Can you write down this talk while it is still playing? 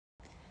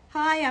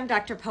Hi, I'm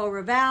Dr. Po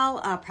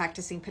Raval, a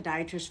practicing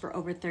podiatrist for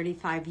over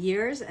 35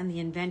 years and the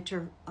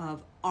inventor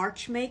of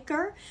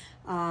Archmaker,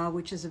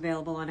 which is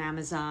available on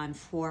Amazon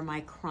for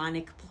my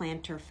chronic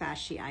plantar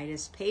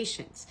fasciitis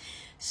patients.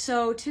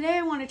 So today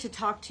I wanted to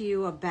talk to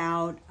you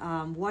about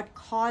what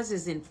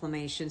causes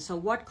inflammation. So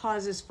what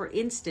causes, for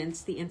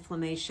instance, the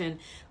inflammation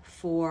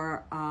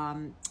for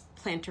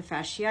plantar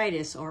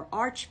fasciitis or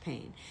arch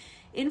pain.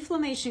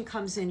 Inflammation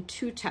comes in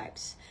two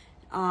types.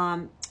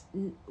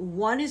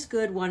 One is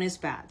good, one is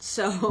bad.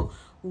 So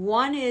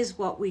one is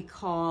what we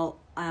call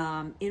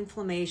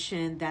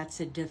inflammation that's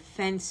a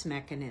defense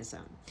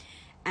mechanism.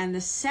 And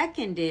the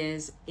second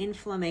is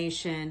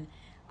inflammation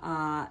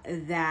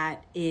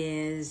that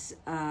is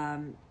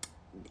kind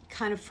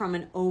of from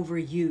an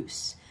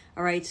overuse.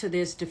 All right, so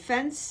there's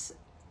defense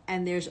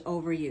and there's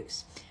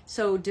overuse.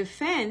 So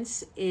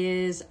defense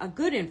is a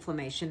good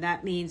inflammation.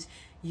 That means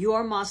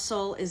your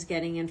muscle is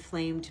getting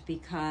inflamed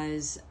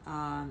because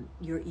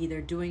you're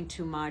either doing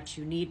too much,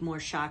 you need more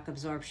shock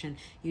absorption,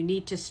 you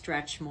need to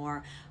stretch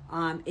more.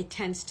 It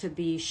tends to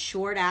be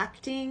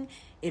short-acting.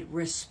 It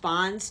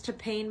responds to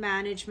pain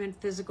management,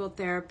 physical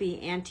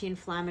therapy,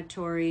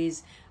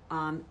 anti-inflammatories,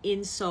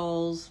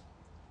 insoles.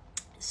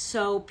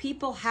 So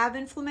people have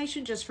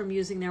inflammation just from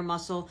using their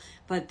muscle,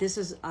 but this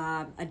is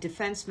a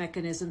defense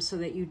mechanism so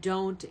that you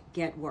don't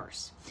get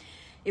worse.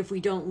 If we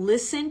don't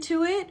listen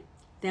to it,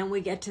 then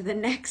we get to the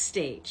next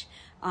stage.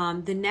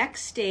 The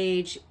next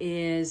stage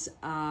is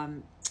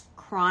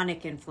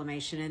chronic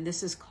inflammation, and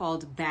this is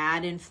called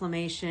bad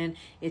inflammation.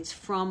 It's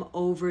from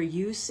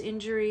overuse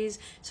injuries.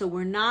 So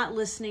we're not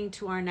listening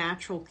to our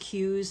natural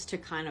cues to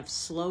kind of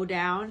slow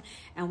down,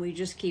 and we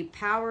just keep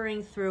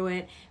powering through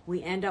it.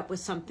 We end up with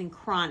something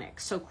chronic.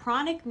 So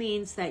chronic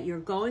means that you're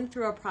going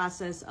through a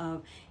process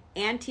of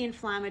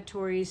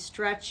anti-inflammatory,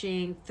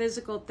 stretching,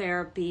 physical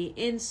therapy,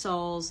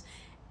 insoles,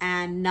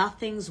 and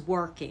nothing's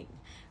working.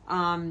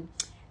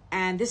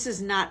 And this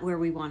is not where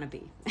we want to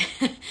be.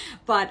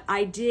 But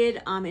I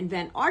did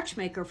invent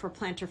Archmaker for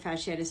plantar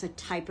fasciitis, a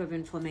type of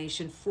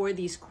inflammation for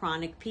these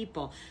chronic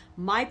people.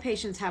 My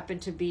patients happen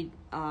to be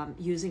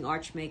using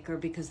Archmaker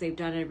because they've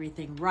done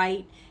everything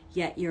right,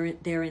 yet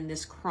they're in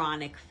this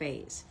chronic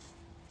phase.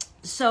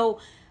 So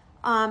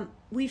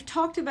we've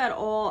talked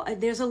about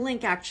there's a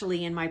link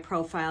actually in my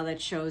profile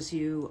that shows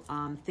you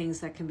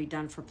things that can be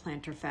done for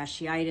plantar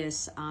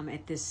fasciitis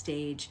at this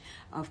stage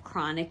of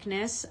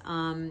chronicness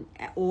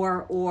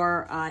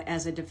or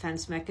as a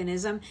defense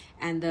mechanism,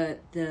 and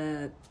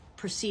the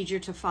procedure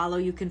to follow.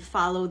 You can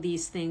follow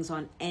these things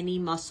on any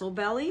muscle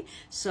belly,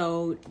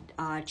 so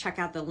check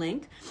out the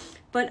link.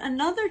 But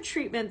another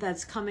treatment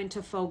that's come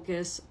into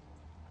focus,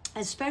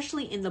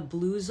 especially in the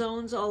blue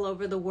zones all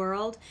over the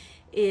world,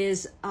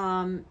 is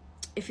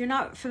if you're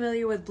not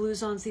familiar with blue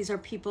zones, these are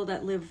people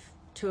that live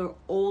to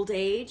old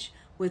age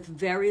with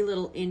very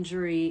little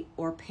injury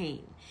or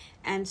pain.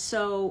 And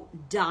so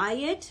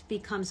diet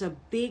becomes a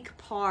big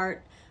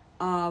part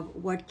of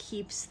what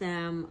keeps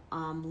them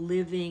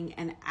living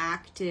an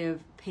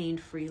active,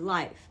 pain-free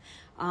life.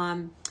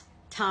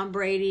 Tom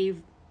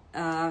Brady,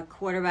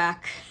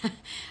 quarterback,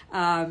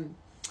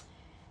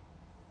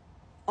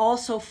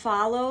 also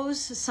follows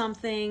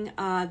something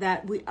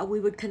that we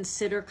would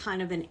consider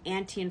kind of an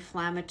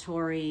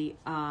anti-inflammatory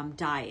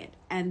diet.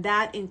 And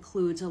that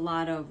includes a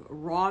lot of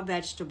raw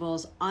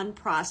vegetables,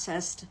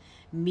 unprocessed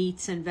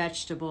meats and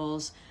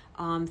vegetables,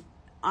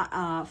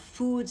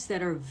 foods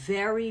that are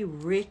very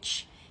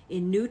rich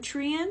in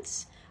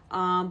nutrients,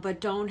 but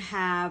don't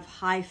have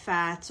high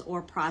fats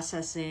or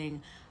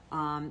processing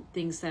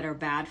things that are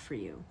bad for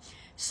you.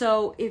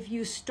 So if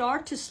you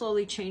start to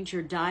slowly change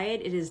your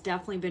diet, it has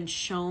definitely been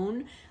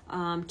shown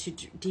to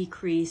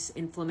decrease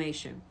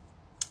inflammation.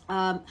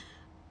 A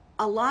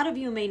lot of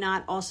you may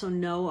not also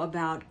know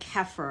about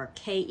kefir,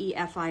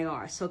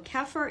 K-E-F-I-R. So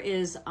kefir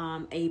is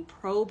a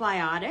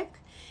probiotic.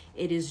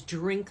 It is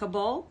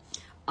drinkable.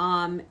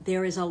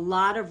 There is a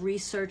lot of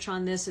research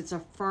on this. It's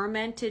a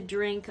fermented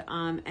drink,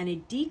 and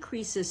it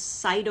decreases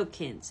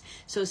cytokines.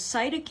 So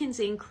cytokines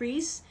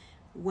increase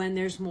when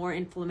there's more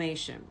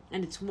inflammation,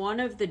 and it's one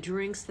of the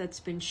drinks that's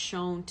been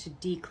shown to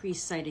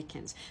decrease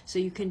cytokines. So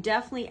you can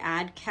definitely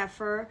add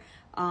kefir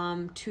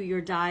to your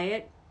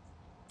diet.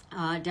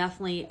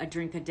 Definitely a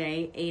drink a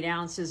day. 8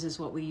 ounces is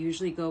what we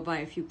usually go by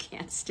if you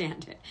can't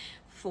stand it.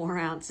 4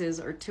 ounces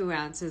or 2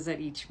 ounces at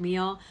each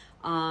meal.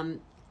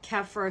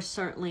 Kefir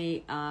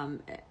certainly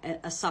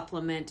a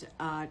supplement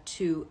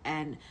to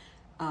a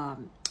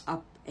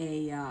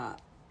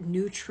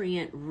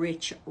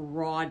nutrient-rich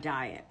raw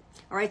diet.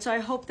 All right, so I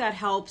hope that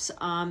helps,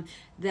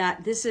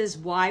 that this is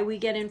why we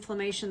get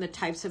inflammation, the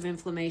types of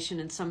inflammation,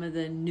 and some of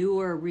the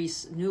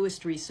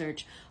newest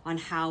research on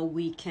how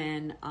we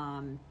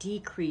can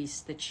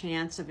decrease the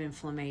chance of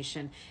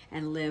inflammation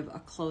and live a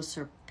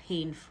closer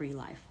pain-free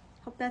life.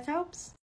 Hope that helps.